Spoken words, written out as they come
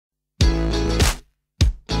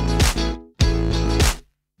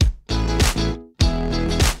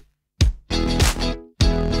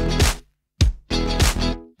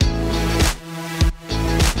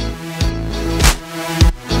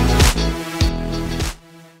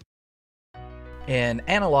In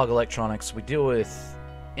analog electronics, we deal with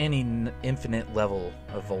any infinite level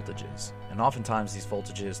of voltages, and oftentimes these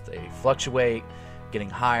voltages, they fluctuate, getting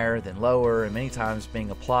higher then lower, and many times being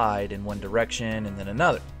applied in one direction and then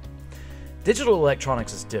another. Digital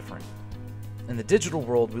electronics is different. In the digital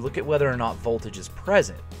world, we look at whether or not voltage is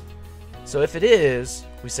present. So if it is,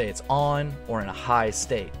 we say it's on or in a high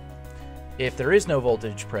state. If there is no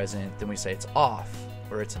voltage present, then we say it's off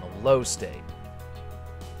or it's in a low state.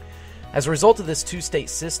 As a result of this two-state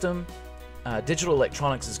system, digital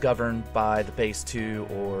electronics is governed by the base 2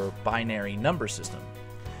 or binary number system.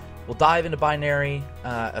 We'll dive into binary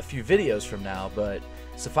a few videos from now, but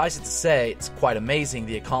suffice it to say, it's quite amazing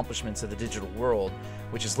the accomplishments of the digital world,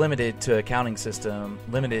 which is limited to a counting system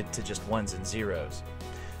limited to just ones and zeros.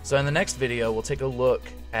 So in the next video, we'll take a look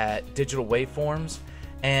at digital waveforms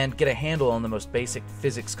and get a handle on the most basic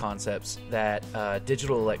physics concepts that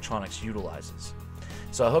digital electronics utilizes.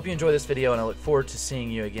 So I hope you enjoy this video, and I look forward to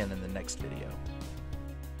seeing you again in the next video.